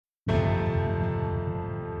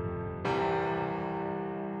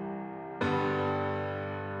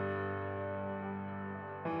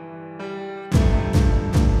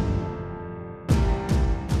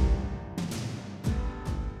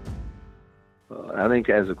I think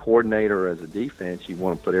as a coordinator, as a defense, you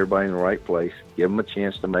want to put everybody in the right place, give them a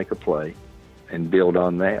chance to make a play, and build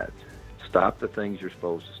on that. Stop the things you're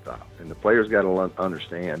supposed to stop. And the players got to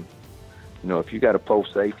understand, if you got a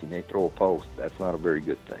post safety and they throw a post, that's not a very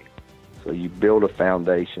good thing. So you build a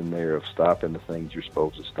foundation there of stopping the things you're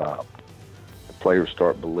supposed to stop. The players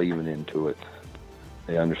start believing into it.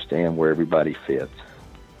 They understand where everybody fits.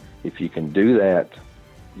 If you can do that,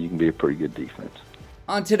 you can be a pretty good defense.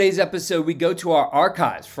 On today's episode, we go to our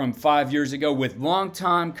archives from 5 years ago with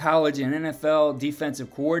longtime college and NFL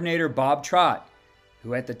defensive coordinator Bob Trott,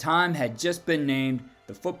 who at the time had just been named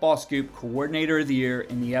the Football Scoop Coordinator of the Year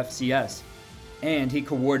in the FCS, and he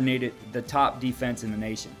coordinated the top defense in the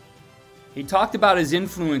nation. He talked about his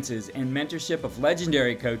influences and mentorship of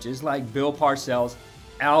legendary coaches like Bill Parcells,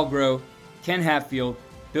 Al Groh, Ken Hatfield,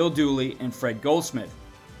 Bill Dooley, and Fred Goldsmith.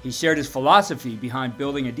 He shared his philosophy behind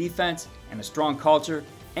building a defense and a strong culture,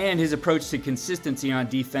 and his approach to consistency on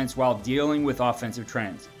defense while dealing with offensive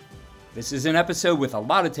trends. This is an episode with a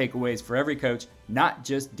lot of takeaways for every coach, not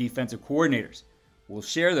just defensive coordinators. We'll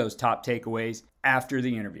share those top takeaways after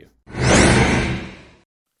the interview.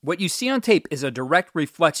 What you see on tape is a direct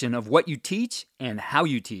reflection of what you teach and how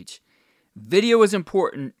you teach. Video is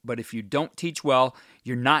important, but if you don't teach well,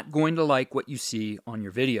 you're not going to like what you see on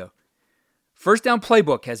your video. First Down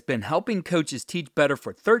Playbook has been helping coaches teach better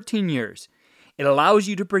for 13 years. It allows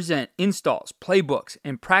you to present installs, playbooks,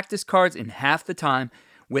 and practice cards in half the time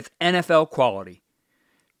with NFL quality.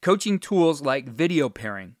 Coaching tools like video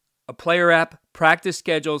pairing, a player app, practice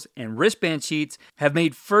schedules, and wristband sheets have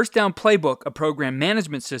made First Down Playbook a program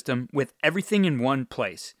management system with everything in one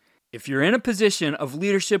place. If you're in a position of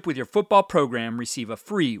leadership with your football program, receive a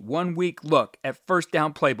free 1-week look at First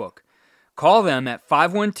Down Playbook. Call them at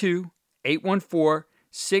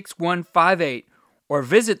 512-814-6158 or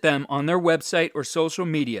visit them on their website or social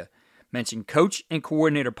media. Mention Coach and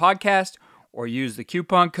Coordinator Podcast or use the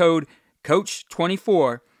coupon code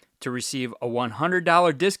COACH24 to receive a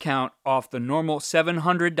 $100 discount off the normal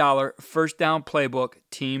 $700 First Down Playbook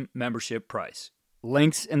team membership price.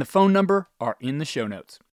 Links and the phone number are in the show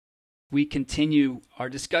notes. We continue our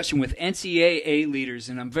discussion with NCAA leaders,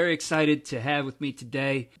 and I'm very excited to have with me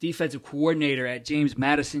today defensive coordinator at James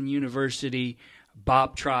Madison University,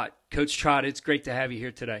 Bob Trott. Coach Trott, it's great to have you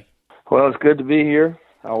here today. Well, it's good to be here.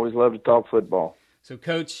 I always love to talk football. So,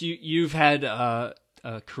 Coach, you've had a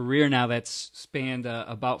career now that's spanned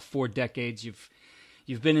about 4 decades.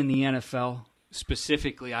 You've been in the NFL.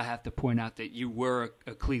 Specifically, I have to point out that you were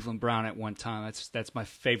a Cleveland Brown at one time. That's my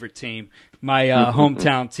favorite team, my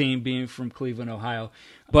hometown team being from Cleveland, Ohio.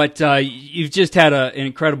 But you've just had an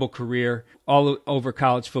incredible career all over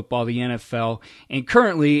college football, the NFL. And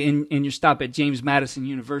currently, in your stop at James Madison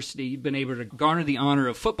University, you've been able to garner the honor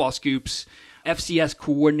of Football Scoop's FCS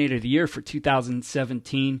Coordinator of the Year for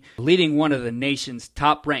 2017, leading one of the nation's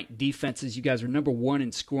top-ranked defenses. You guys are number 1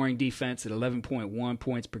 in scoring defense at 11.1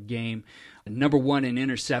 points per game, number 1 in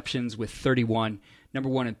interceptions with 31, number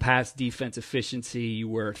 1 in pass defense efficiency. You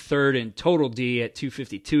were 3rd in total D at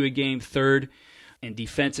 252 a game, 3rd in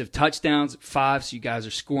defensive touchdowns at 5, so you guys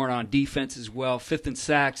are scoring on defense as well, 5th in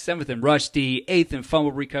sacks, 7th in rush D, 8th in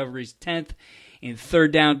fumble recoveries, 10th in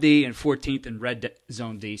third down D, and 14th in red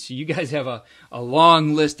zone D. So you guys have a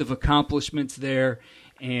long list of accomplishments there.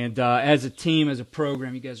 And as a team, as a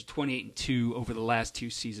program, you guys are 28-2 over the last 2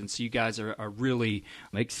 seasons. So you guys are really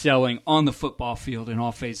excelling on the football field in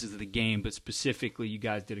all phases of the game. But specifically, you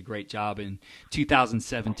guys did a great job in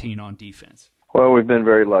 2017 on defense. Well, we've been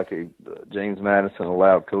very lucky. James Madison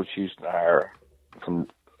allowed Coach Houston to hire some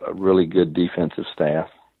really good defensive staff.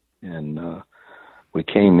 And we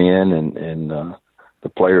came in and the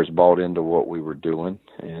players bought into what we were doing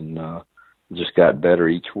and just got better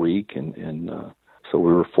each week. And so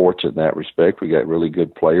we were fortunate in that respect. We got really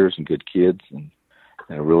good players and good kids and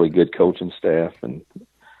a really good coaching staff. And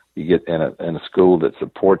you get in a school that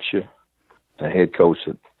supports you, a head coach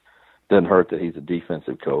that doesn't hurt that he's a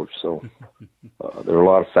defensive coach. So there are a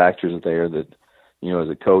lot of factors there that, as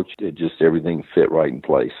a coach, everything fit right in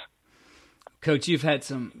place. Coach, you've had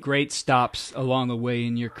some great stops along the way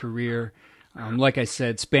in your career, like I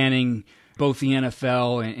said, spanning both the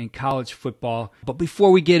NFL and college football. But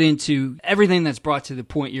before we get into everything that's brought to the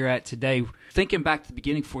point you're at today, thinking back to the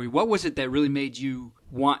beginning for you, what was it that really made you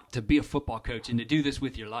want to be a football coach and to do this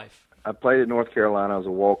with your life? I played at North Carolina. I was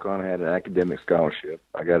a walk-on. I had an academic scholarship.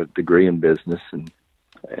 I got a degree in business, and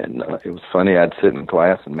it was funny. I'd sit in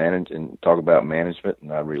class and manage and talk about management,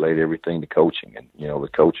 and I'd relate everything to coaching. And, the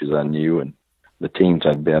coaches I knew and the teams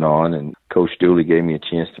I'd been on, and Coach Dooley gave me a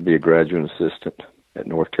chance to be a graduate assistant at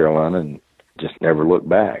North Carolina and just never looked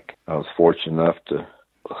back. I was fortunate enough to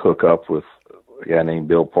hook up with a guy named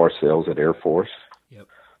Bill Parcells at Air Force, Yep.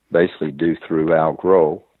 basically do through Al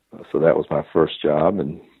Groh. So that was my first job,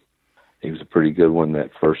 and he was a pretty good one that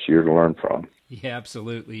first year to learn from. Yeah,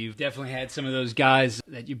 absolutely. You've definitely had some of those guys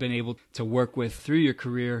that you've been able to work with through your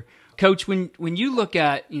career. Coach, when you look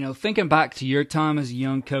at, thinking back to your time as a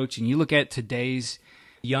young coach and you look at today's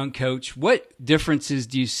young coach, what differences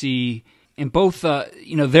do you see in both,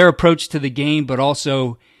 their approach to the game, but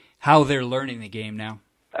also how they're learning the game now?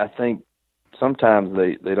 I think sometimes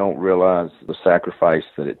they don't realize the sacrifice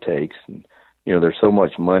that it takes. And, there's so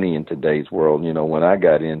much money in today's world. When I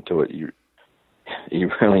got into it, you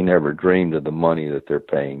really never dreamed of the money that they're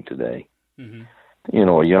paying today. Mm-hmm.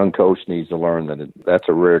 A young coach needs to learn that that's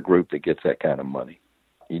a rare group that gets that kind of money.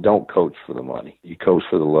 You don't coach for the money. You coach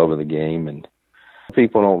for the love of the game. And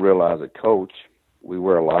people don't realize that coach, we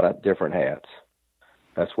wear a lot of different hats.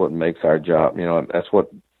 That's what makes our job. That's what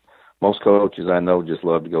most coaches I know just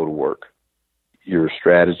love to go to work. You're a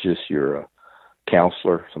strategist. You're a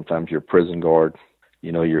counselor. Sometimes you're a prison guard.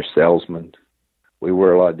 You're a salesman. We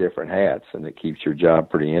wear a lot of different hats, and it keeps your job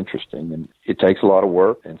pretty interesting. And it takes a lot of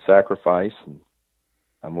work and sacrifice. And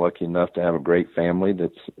I'm lucky enough to have a great family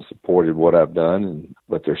that's supported what I've done,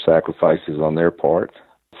 but their sacrifices on their part.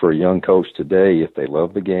 For a young coach today, if they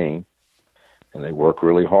love the game and they work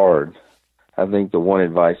really hard, I think the one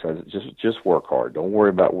advice is just work hard. Don't worry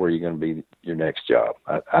about where you're going to be your next job.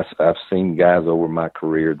 I've seen guys over my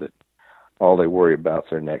career that all they worry about is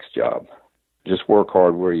their next job. Just work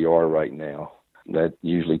hard where you are right now. That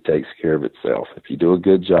usually takes care of itself. If you do a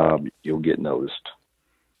good job, you'll get noticed.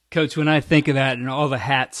 Coach, when I think of that and all the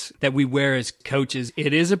hats that we wear as coaches,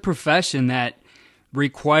 it is a profession that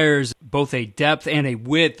requires both a depth and a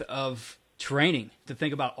width of training to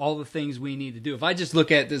think about all the things we need to do. If I just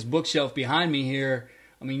look at this bookshelf behind me here,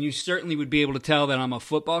 you certainly would be able to tell that I'm a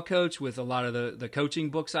football coach with a lot of the coaching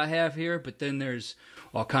books I have here, but then there's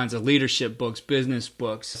all kinds of leadership books, business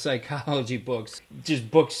books, psychology books,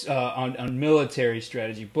 just books on military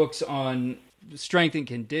strategy, books on strength and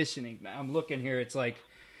conditioning. I'm looking here, it's like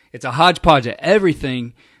it's a hodgepodge of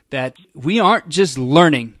everything that we aren't just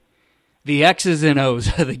learning the X's and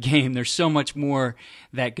O's of the game. There's so much more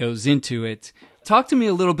that goes into it. Talk to me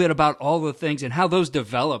a little bit about all the things and how those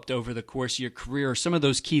developed over the course of your career, or some of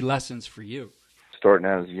those key lessons for you. Starting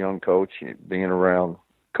out as a young coach, being around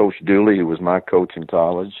Coach Dooley, who was my coach in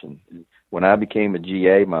college. And when I became a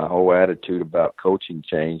GA, my whole attitude about coaching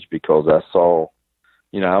changed because I saw,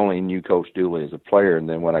 I only knew Coach Dooley as a player. And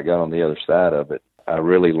then when I got on the other side of it, I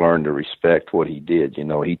really learned to respect what he did.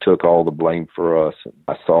 He took all the blame for us. And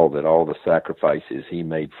I saw that all the sacrifices he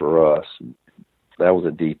made for us, that was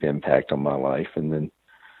a deep impact on my life. And then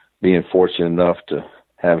being fortunate enough to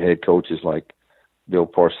have head coaches like Bill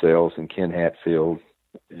Parcells and Ken Hatfield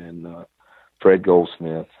and Fred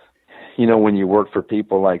Goldsmith. When you work for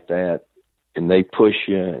people like that and they push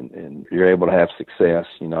you and you're able to have success.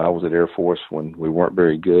 I was at Air Force when we weren't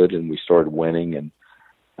very good and we started winning, and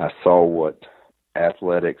I saw what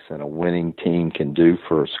athletics and a winning team can do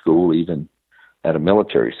for a school, even at a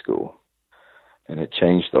military school. And it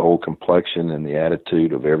changed the whole complexion and the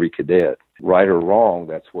attitude of every cadet. Right or wrong,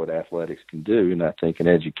 that's what athletics can do. And I think in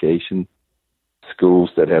education, schools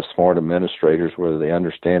that have smart administrators, whether they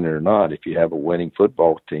understand it or not, if you have a winning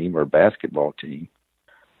football team or basketball team,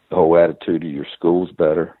 the whole attitude of your school's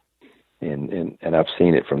better. And I've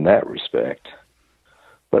seen it from that respect.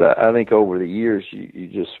 But I think over the years, you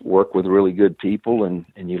just work with really good people and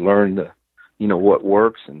you learn what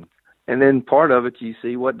works. And then part of it, you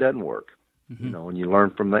see what doesn't work, and you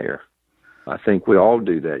learn from there. I think we all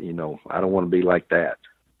do that. I don't want to be like that.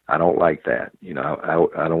 I don't like that.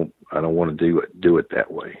 I don't want to do it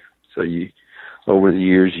that way. So over the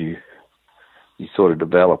years, you sort of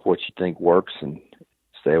develop what you think works and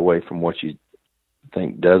stay away from what you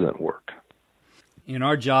think doesn't work. In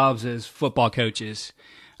our jobs as football coaches,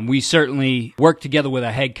 we certainly work together with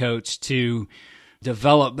a head coach to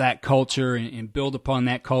develop that culture and build upon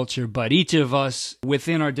that culture. But each of us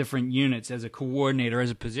within our different units, as a coordinator,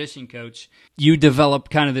 as a position coach, you develop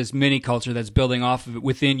kind of this mini culture that's building off of it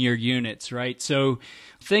within your units, right? So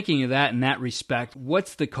thinking of that in that respect,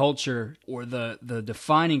 what's the culture or the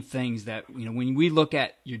defining things that, when we look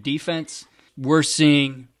at your defense, we're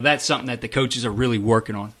seeing that's something that the coaches are really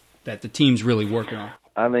working on, that the team's really working on?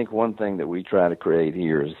 I think one thing that we try to create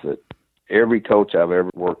here is that every coach I've ever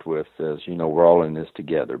worked with says, we're all in this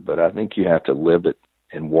together. But I think you have to live it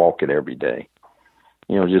and walk it every day.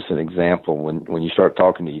 Just an example, when you start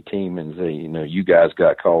talking to your team and say, you guys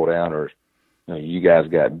got called out or you guys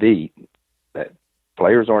got beat, that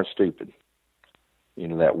players aren't stupid.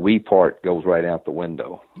 That we part goes right out the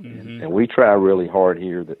window. Mm-hmm. And we try really hard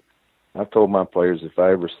here that I've told my players, if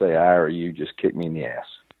I ever say I or you, just kick me in the ass.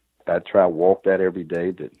 I try to walk that every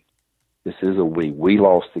day, that this is a we. We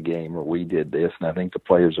lost the game, or we did this, and I think the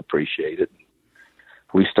players appreciate it.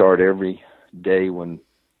 We start every day when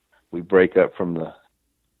we break up from the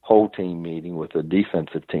whole team meeting with a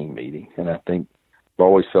defensive team meeting, and I think I've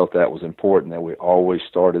always felt that was important, that we always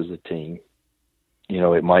start as a team. You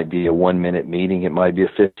know, it might be a 1-minute meeting, it might be a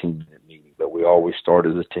 15-minute meeting, but we always start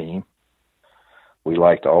as a team. We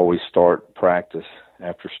like to always start practice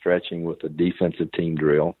after stretching with a defensive team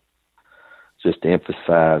drill, just to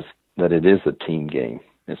emphasize that it is a team game.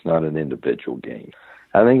 It's not an individual game.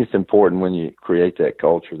 I think it's important when you create that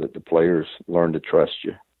culture that the players learn to trust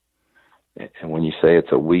you. And when you say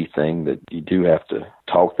it's a we thing, that you do have to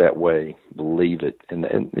talk that way, believe it. And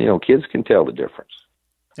you know, kids can tell the difference.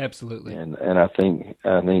 Absolutely. And I think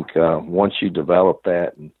once you develop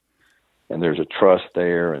that and there's a trust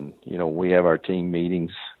there, and, you know, we have our team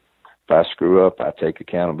meetings. If I screw up, I take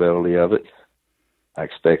accountability of it. I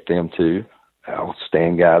expect them to. I'll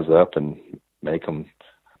stand guys up and make them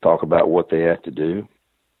talk about what they have to do.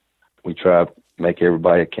 We try to make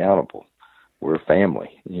everybody accountable. We're a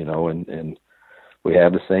family, you know, and we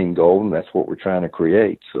have the same goal, and that's what we're trying to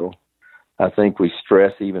create. So I think we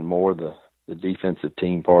stress even more the defensive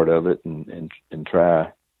team part of it, and try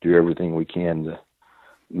to do everything we can to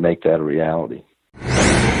make that a reality.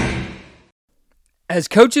 As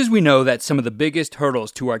coaches, we know that some of the biggest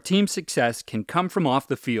hurdles to our team's success can come from off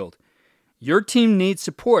the field. Your team needs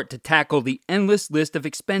support to tackle the endless list of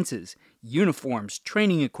expenses, uniforms,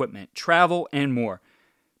 training equipment, travel, and more.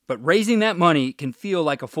 But raising that money can feel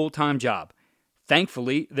like a full-time job.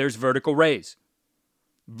 Thankfully, there's Vertical Raise.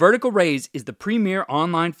 Vertical Raise is the premier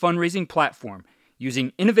online fundraising platform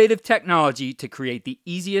using innovative technology to create the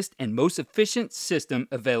easiest and most efficient system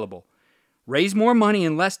available. Raise more money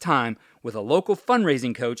in less time with a local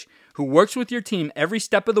fundraising coach who works with your team every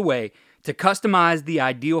step of the way to customize the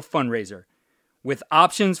ideal fundraiser. With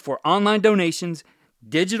options for online donations,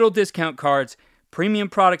 digital discount cards, premium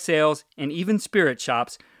product sales, and even spirit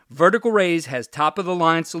shops, Vertical Raise has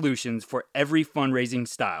top-of-the-line solutions for every fundraising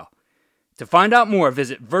style. To find out more,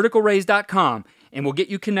 visit verticalraise.com and we'll get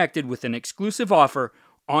you connected with an exclusive offer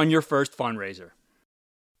on your first fundraiser.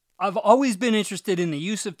 I've always been interested in the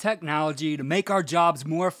use of technology to make our jobs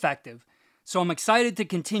more effective, so I'm excited to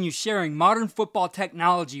continue sharing modern football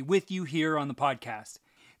technology with you here on the podcast.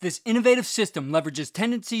 This innovative system leverages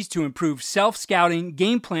tendencies to improve self-scouting,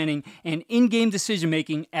 game planning, and in-game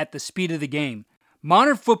decision-making at the speed of the game.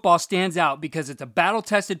 Modern football stands out because it's a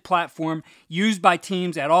battle-tested platform used by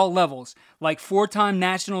teams at all levels, like 4-time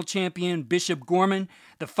national champion Bishop Gorman,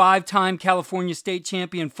 the 5-time California state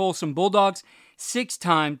champion Folsom Bulldogs,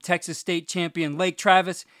 6-time Texas state champion Lake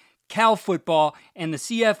Travis, Cal football, and the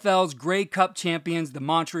CFL's Grey Cup champions, the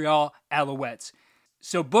Montreal Alouettes.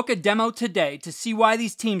 So book a demo today to see why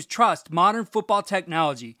these teams trust modern football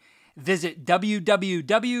technology. Visit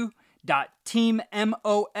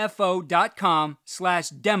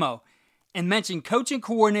www.teammofo.com/demo and mention Coach and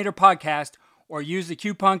Coordinator Podcast, or use the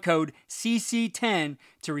coupon code CC10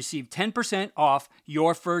 to receive 10% off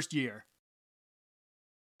your first year.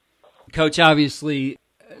 Coach, obviously,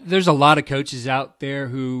 there's a lot of coaches out there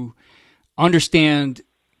who understand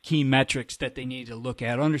key metrics that they need to look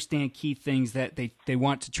at, understand key things that they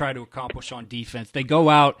want to try to accomplish on defense. They go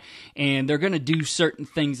out and they're going to do certain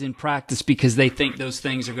things in practice because they think those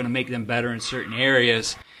things are going to make them better in certain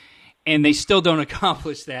areas, and they still don't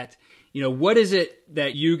accomplish that. You know, what is it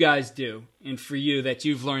that you guys do, and for you, that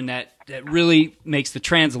you've learned that really makes the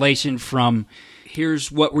translation from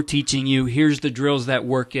here's what we're teaching you, here's the drills that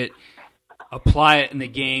work it, apply it in the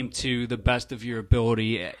game to the best of your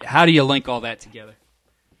ability? How do you link all that together?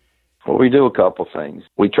 Well, we do a couple things.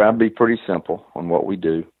 We try to be pretty simple on what we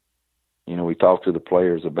do. You know, we talk to the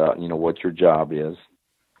players about, you know, what your job is.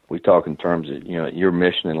 We talk in terms of, you know, your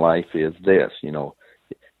mission in life is this. You know,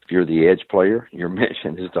 if you're the edge player, your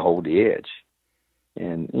mission is to hold the edge.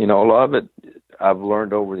 And, you know, a lot of it I've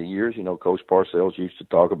learned over the years. You know, Coach Parcells used to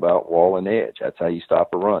talk about wall and edge. That's how you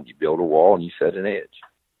stop a run. You build a wall and you set an edge.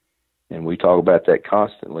 And we talk about that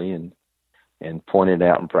constantly and point it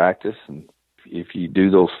out in practice. And if you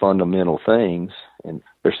do those fundamental things, and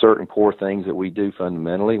there's certain core things that we do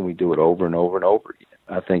fundamentally, and we do it over and over and over again,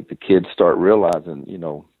 I think the kids start realizing, you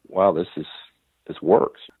know, wow, this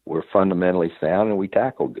works. We're fundamentally sound and we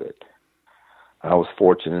tackle good. I was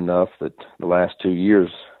fortunate enough that the last 2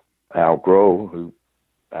 years, Al Groh, who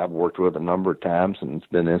I've worked with a number of times and it's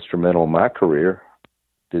been instrumental in my career,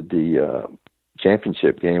 did the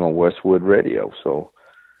championship game on Westwood Radio. So,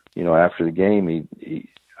 you know, after the game,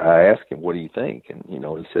 I asked him, what do you think? And, you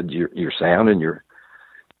know, he said, you're sound and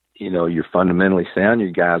you're fundamentally sound.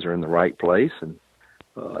 Your guys are in the right place. And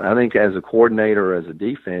I think as a coordinator, as a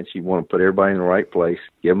defense, you want to put everybody in the right place,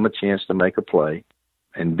 give them a chance to make a play,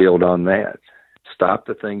 and build on that. Stop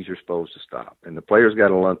the things you're supposed to stop. And the players got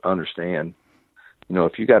to understand,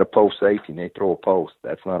 if you got a post safety and they throw a post,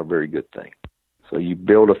 that's not a very good thing. So you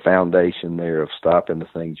build a foundation there of stopping the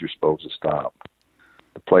things you're supposed to stop.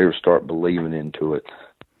 The players start believing into it.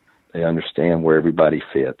 They understand where everybody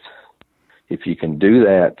fits. If you can do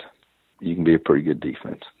that, you can be a pretty good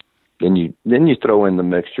defense. Then you throw in the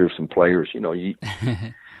mixture of some players.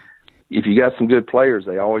 If you got some good players,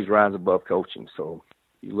 they always rise above coaching. So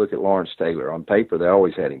you look at Lawrence Taylor. On paper, they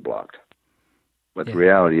always had him blocked. But the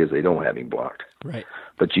reality is they don't have him blocked. Right.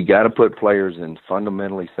 But you got to put players in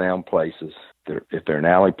fundamentally sound places. If they're an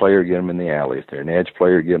alley player, get them in the alley. If they're an edge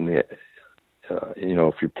player, get them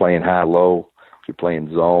if you're playing high-low, if you're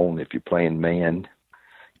playing zone, if you're playing man,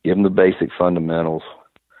 give them the basic fundamentals.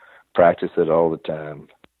 Practice it all the time.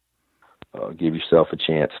 Give yourself a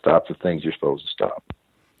chance. Stop the things you're supposed to stop.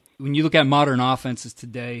 When you look at modern offenses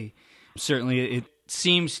today, certainly it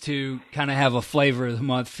seems to kind of have a flavor of the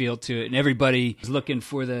month feel to it, and everybody is looking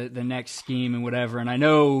for the next scheme and whatever. And I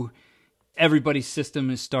know everybody's system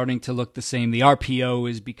is starting to look the same. The RPO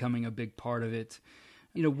is becoming a big part of it.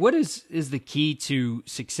 What is the key to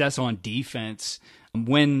success on defense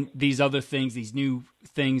when these other things, these new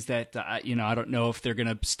things that, I don't know if they're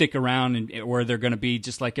going to stick around or they're going to be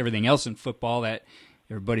just like everything else in football, that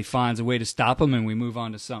everybody finds a way to stop them and we move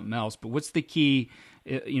on to something else. But what's the key,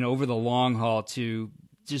 over the long haul to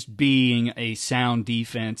just being a sound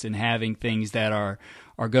defense and having things that are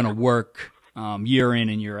going to work year in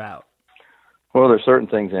and year out? Well, there's certain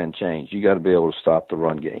things that haven't changed. You got to be able to stop the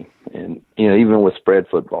run game. And, even with spread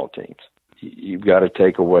football teams, you've got to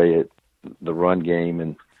take away the run game.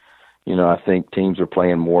 And, I think teams are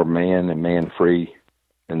playing more man and man-free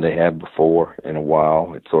than they have before in a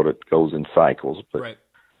while. It sort of goes in cycles. But, right.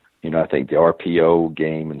 I think the RPO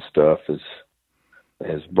game and stuff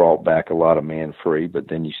has brought back a lot of man-free, but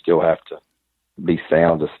then you still have to be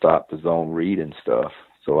sound to stop the zone read and stuff.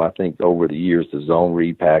 So I think over the years, the zone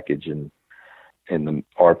read package and the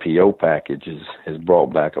RPO package has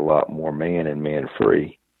brought back a lot more man and man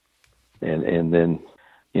free. And then,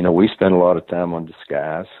 we spend a lot of time on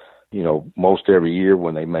disguise. Most every year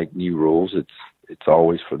when they make new rules, it's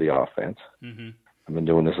always for the offense. Mm-hmm. I've been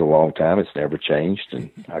doing this a long time. It's never changed, and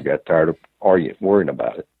I got tired of worrying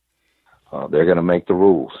about it. They're going to make the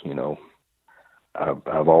rules,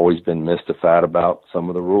 I've always been mystified about some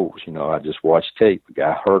of the rules. I just watched tape. A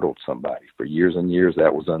guy hurdled somebody. For years and years,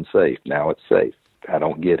 that was unsafe. Now it's safe. I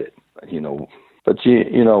don't get it, But,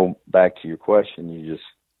 back to your question, you just,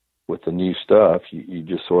 with the new stuff, you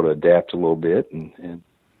just sort of adapt a little bit. And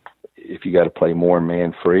if you got to play more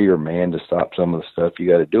man-free or man to stop some of the stuff, you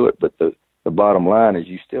got to do it. But the bottom line is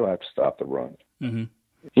you still have to stop the run.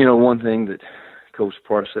 Mm-hmm. One thing that Coach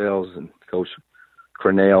Parcells and Coach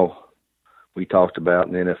Cornell, we talked about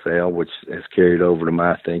in the NFL, which has carried over to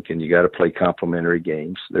my thinking, you got to play complementary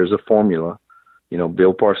games. There's a formula.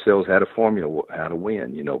 Bill Parcells had a formula how to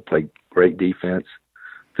win. Play great defense,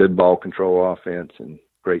 good ball control offense, and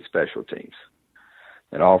great special teams.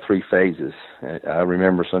 And all three phases. I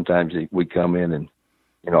remember sometimes we come in and,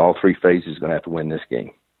 all three phases are going to have to win this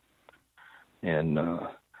game. And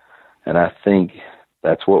I think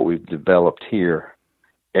that's what we've developed here.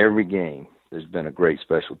 Every game, there's been a great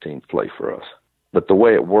special teams play for us. But the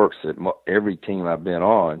way it works at every team I've been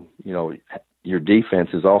on, your defense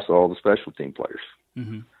is also all the special team players.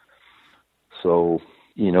 Mm-hmm. So,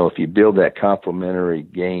 if you build that complementary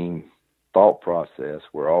game thought process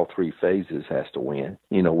where all three phases has to win,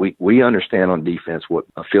 we understand on defense what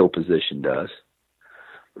a field position does,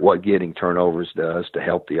 what getting turnovers does to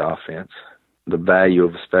help the offense, the value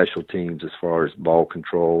of special teams as far as ball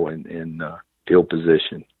control and field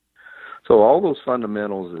position. So all those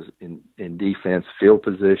fundamentals is in defense, field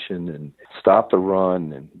position, and stop the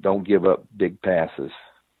run, and don't give up big passes,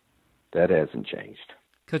 that hasn't changed.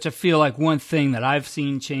 Coach, I feel like one thing that I've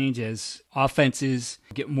seen change as offenses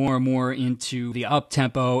get more and more into the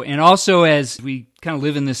up-tempo, and also as we kind of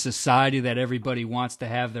live in this society that everybody wants to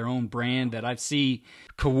have their own brand, that I see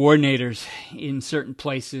coordinators in certain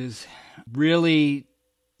places really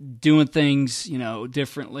doing things,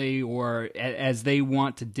 differently or as they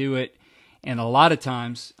want to do it. And a lot of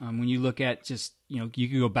times when you look at just, you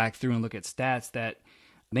can go back through and look at stats that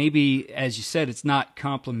maybe, as you said, it's not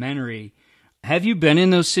complementary. Have you been in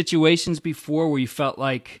those situations before where you felt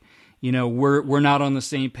like, we're not on the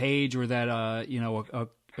same page, or that, a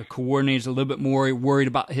coordinator's a little bit more worried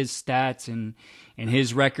about his stats and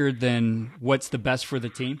his record than what's the best for the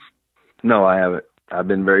team? No, I haven't. I've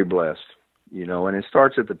been very blessed, and it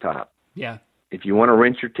starts at the top. Yeah. If you want to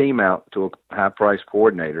rent your team out to high-priced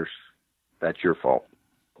coordinators, that's your fault.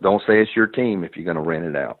 Don't say it's your team if you're going to rent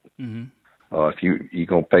it out. Mm-hmm. If you're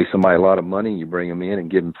going to pay somebody a lot of money, you bring them in and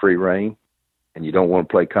give them free reign, and you don't want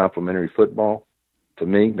to play complimentary football, to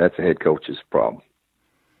me, that's a head coach's problem.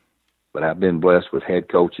 But I've been blessed with head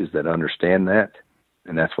coaches that understand that,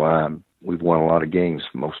 and that's why we've won a lot of games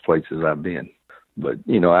most places I've been. But,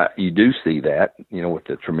 you do see that, with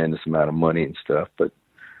the tremendous amount of money and stuff. But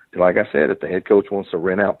like I said, if the head coach wants to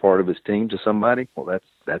rent out part of his team to somebody, well,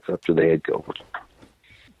 that's up to the head coach.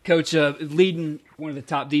 Coach, leading one of the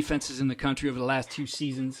top defenses in the country over the last 2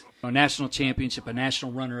 seasons, a national championship, a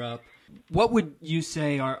national runner-up. What would you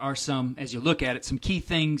say are some, as you look at it, some key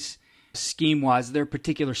things scheme-wise? Is there a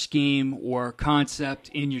particular scheme or concept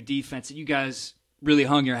in your defense that you guys really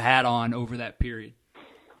hung your hat on over that period?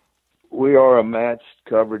 We are a matched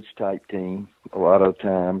coverage type team a lot of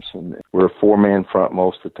times, and we're a 4-man front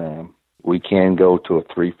most of the time. We can go to a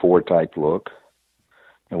 3-4 type look,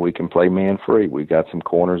 and we can play man-free. We got some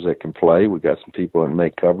corners that can play. We got some people that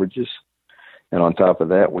make coverages. And on top of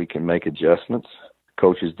that, we can make adjustments.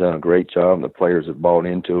 Coach has done a great job, and the players have bought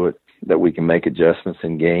into it, that we can make adjustments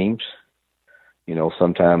in games.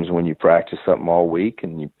 Sometimes when you practice something all week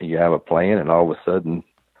and you have a plan, and all of a sudden,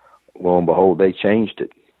 lo and behold, they changed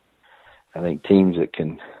it. I think teams that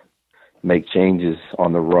can make changes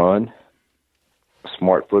on the run,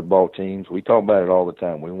 smart football teams, we talk about it all the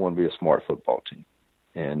time. We want to be a smart football team.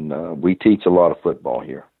 And we teach a lot of football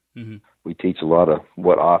here. Mm-hmm. We teach a lot of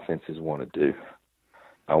what offenses want to do.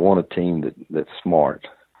 I want a team that's smart,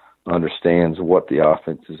 understands what the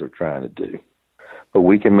offenses are trying to do. But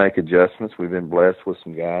we can make adjustments. We've been blessed with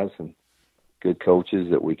some guys and good coaches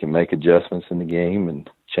that we can make adjustments in the game and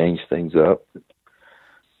change things up.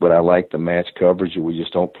 But I like the match coverage. We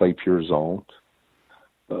just don't play pure zone.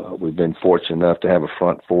 We've been fortunate enough to have a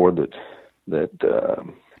front four that the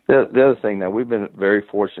other thing, now, we've been very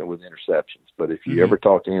fortunate with interceptions. But if you ever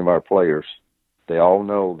talk to any of our players, they all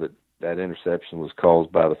know that interception was caused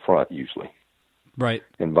by the front usually. Right.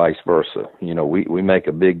 And vice versa. We make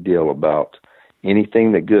a big deal about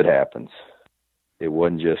anything that good happens, it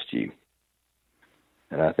wasn't just you.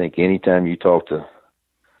 And I think anytime you talk to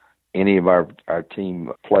any of our team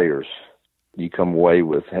players, you come away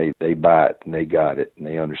with, hey, they buy it and they got it and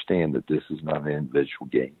they understand that this is not an individual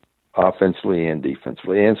game, offensively and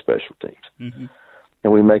defensively and special teams. Mm-hmm.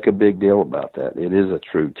 And we make a big deal about that. It is a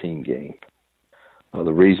true team game.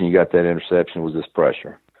 The reason you got that interception was this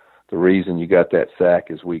pressure. The reason you got that sack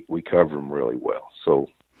is we cover them really well. So,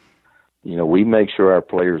 we make sure our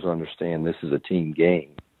players understand this is a team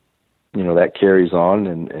game. That carries on,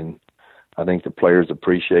 and I think the players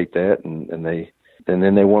appreciate that, and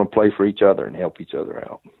then they want to play for each other and help each other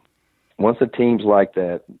out. Once a team's like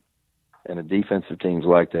that, and a defensive team's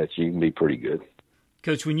like that, you can be pretty good.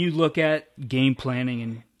 Coach, when you look at game planning,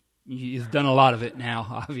 and you've done a lot of it now,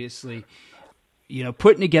 obviously,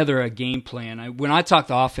 putting together a game plan. When I talk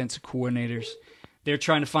to offensive coordinators, they're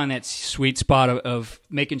trying to find that sweet spot of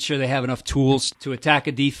making sure they have enough tools to attack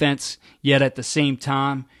a defense, yet at the same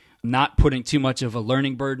time, not putting too much of a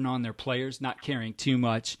learning burden on their players, not carrying too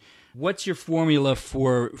much. What's your formula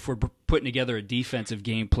for putting together a defensive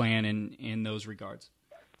game plan in those regards?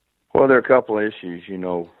 Well, there are a couple of issues.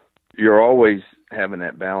 You're always having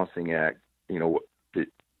that balancing act,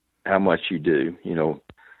 how much you do,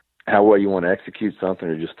 how well you want to execute something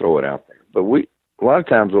or just throw it out there. But a lot of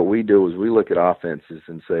times what we do is we look at offenses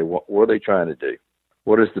and say, what are they trying to do?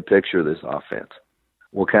 What is the picture of this offense?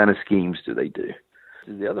 What kind of schemes do they do?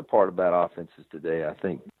 The other part about offenses today, I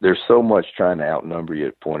think there's so much trying to outnumber you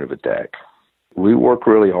at point of attack. We work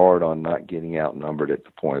really hard on not getting outnumbered at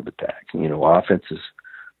the point of attack. Offenses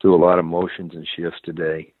do a lot of motions and shifts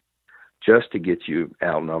today just to get you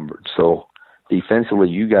outnumbered. So defensively,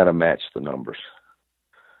 you got to match the numbers.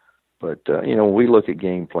 But, when we look at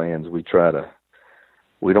game plans,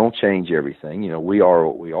 we don't change everything. We are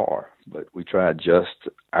what we are, but we try to adjust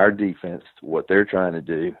our defense to what they're trying to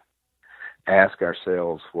do, ask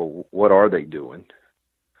ourselves, well, what are they doing?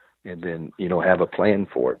 And then, have a plan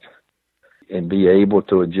for it and be able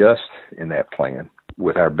to adjust in that plan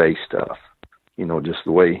with our base stuff. Just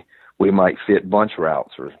the way we might fit bunch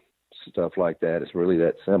routes or stuff like that. It's really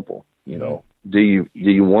that simple. Do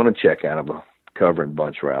you want to check out of a covering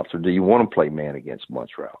bunch routes, or do you want to play man against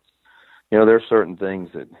bunch routes? There are certain things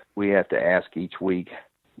that we have to ask each week.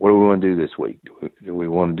 What do we want to do this week? Do we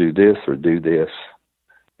want to do this or do this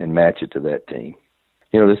and match it to that team?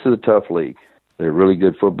 This is a tough league. There are really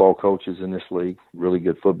good football coaches in this league, really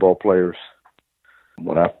good football players.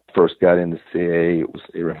 When I first got into CAA,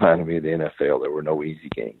 it reminded me of the NFL. There were no easy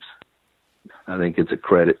games. I think it's a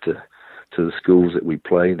credit to the schools that we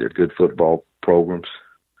play. They're good football programs,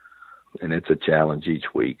 and it's a challenge each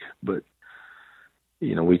week. But,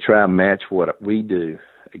 we try and match what we do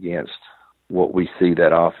against what we see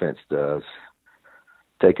that offense does.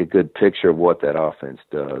 Take a good picture of what that offense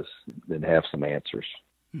does, then have some answers.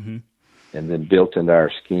 Mm-hmm. And then built into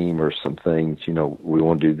our scheme are some things, we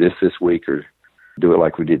want to do this week or do it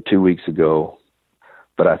like we did 2 weeks ago.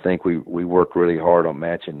 But I think we work really hard on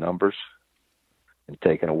matching numbers and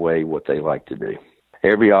taking away what they like to do.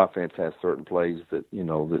 Every offense has certain plays that,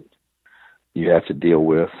 that you have to deal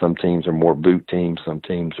with. Some teams are more boot teams. Some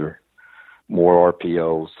teams are more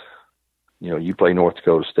RPOs. You play North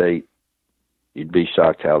Dakota State, you'd be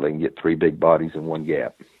shocked how they can get 3 big bodies in one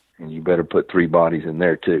gap. And you better put 3 bodies in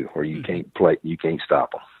there too, or you can't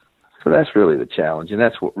stop them. So that's really the challenge. And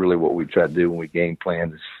that's what we try to do when we game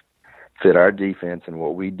plan, is fit our defense and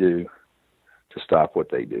what we do to stop what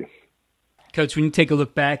they do. Coach, when you take a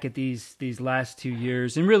look back at these last 2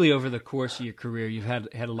 years, and really over the course of your career, you've had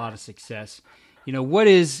a lot of success. What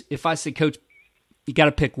is, if I say, Coach, you got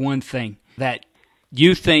to pick one thing that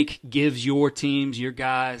you think gives your teams, your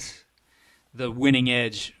guys, the winning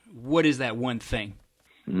edge, what is that one thing?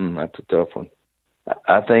 That's a tough one.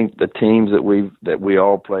 I think the teams that we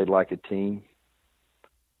all played like a team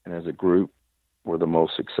and as a group were the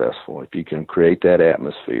most successful. If you can create that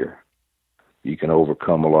atmosphere, you can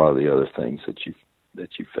overcome a lot of the other things that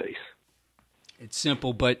you face. It's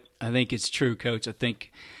simple, but I think it's true, Coach. I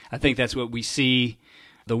think that's what we see.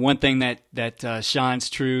 The one thing that shines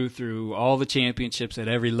true through all the championships at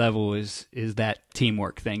every level is that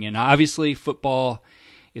teamwork thing. And obviously, football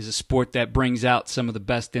is a sport that brings out some of the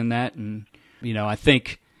best in that. And I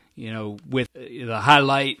think with the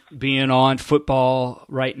highlight being on football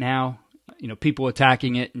right now, people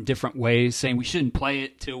attacking it in different ways, saying we shouldn't play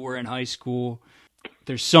it till we're in high school.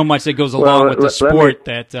 There's so much that goes along with the sport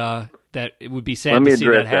that it would be sad to see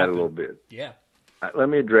that happen. Let me address that a little bit. Yeah. Let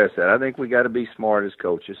me address that. I think we got to be smart as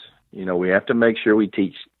coaches. We have to make sure we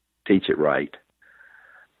teach it right.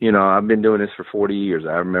 I've been doing this for 40 years.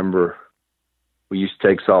 I remember we used to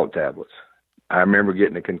take salt tablets. I remember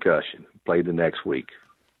getting a concussion, played the next week.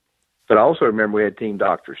 But I also remember we had team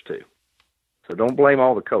doctors too. So don't blame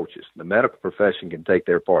all the coaches. The medical profession can take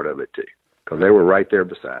their part of it too, because they were right there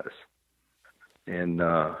beside us. And,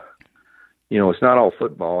 it's not all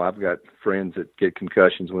football. I've got friends that get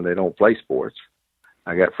concussions when they don't play sports.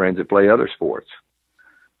 I got friends that play other sports.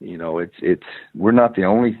 We're not the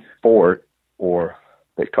only sport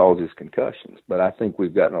that causes concussions, but I think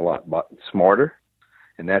we've gotten a lot smarter,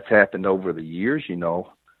 and that's happened over the years.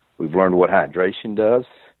 We've learned what hydration does.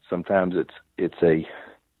 Sometimes it's a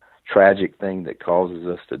tragic thing that causes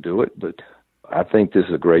us to do it, but I think this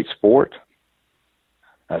is a great sport.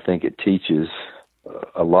 I think it teaches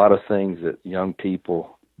a lot of things that young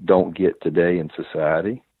people don't get today in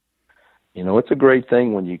society. It's a great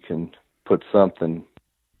thing when you can put something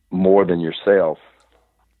more than yourself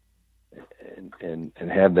and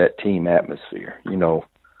have that team atmosphere.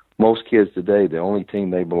 Most kids today, the only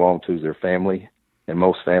team they belong to is their family, and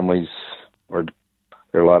most families there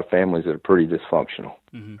are a lot of families that are pretty dysfunctional.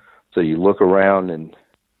 Mm-hmm. So you look around and,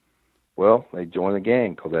 they join a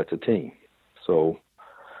gang because that's a team. So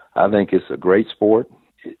I think it's a great sport.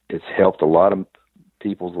 It's helped a lot of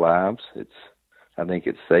people's lives. I think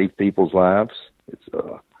it's saved people's lives.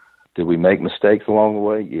 Did we make mistakes along the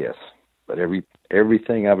way? Yes. But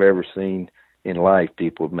everything I've ever seen in life,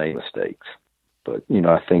 people have made mistakes. But,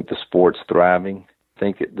 I think the sport's thriving. I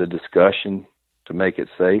think the discussion to make it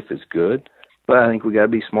safe is good. But I think we got to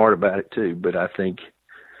be smart about it too. But I think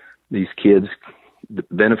these kids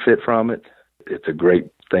benefit from it. It's a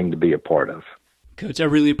great thing to be a part of. Coach, I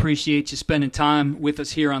really appreciate you spending time with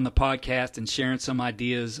us here on the podcast and sharing some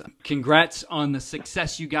ideas. Congrats on the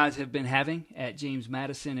success you guys have been having at James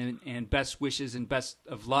Madison, and best wishes and best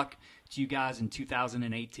of luck to you guys in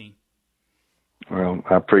 2018. Well,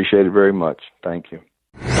 I appreciate it very much. Thank you.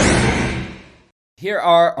 Here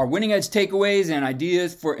are our Winning Edge takeaways and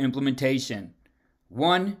ideas for implementation.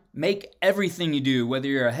 1, make everything you do, whether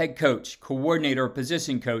you're a head coach, coordinator, or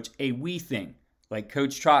position coach, a we thing, like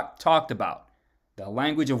Coach Trott talked about. The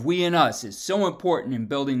language of we and us is so important in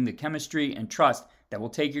building the chemistry and trust that will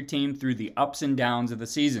take your team through the ups and downs of the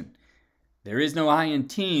season. There is no I in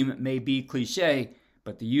team may be cliche,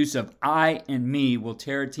 but the use of I and me will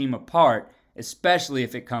tear a team apart, especially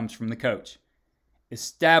if it comes from the coach.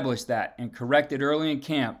 Establish that and correct it early in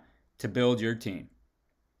camp to build your team.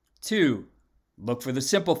 2, look for the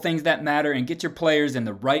simple things that matter and get your players in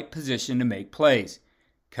the right position to make plays.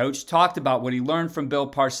 Coach talked about what he learned from Bill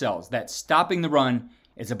Parcells, that stopping the run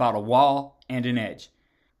is about a wall and an edge.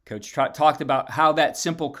 Coach Trott talked about how that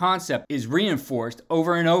simple concept is reinforced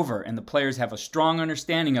over and over, and the players have a strong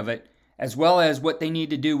understanding of it, as well as what they need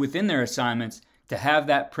to do within their assignments to have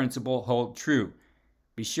that principle hold true.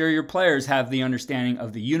 Be sure your players have the understanding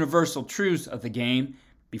of the universal truths of the game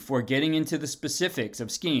before getting into the specifics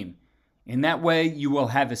of scheme. In that way, you will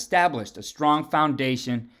have established a strong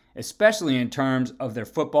foundation, especially in terms of their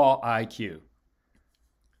football IQ.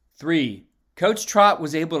 3. Coach Trott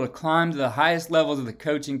was able to climb to the highest levels of the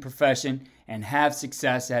coaching profession and have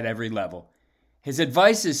success at every level. His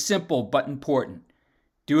advice is simple but important.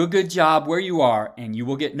 Do a good job where you are and you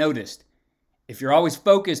will get noticed. If you're always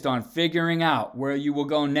focused on figuring out where you will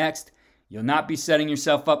go next, you'll not be setting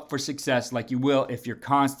yourself up for success like you will if you're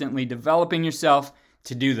constantly developing yourself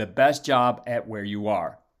to do the best job at where you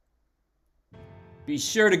are. Be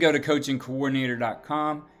sure to go to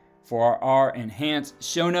coachingcoordinator.com for our enhanced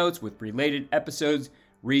show notes with related episodes,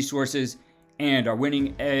 resources, and our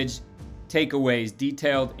Winning Edge takeaways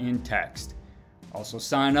detailed in text. Also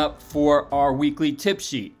sign up for our weekly tip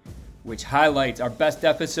sheet, which highlights our best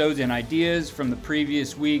episodes and ideas from the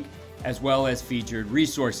previous week, as well as featured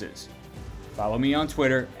resources. Follow me on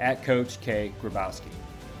Twitter at Coach K. Grabowski.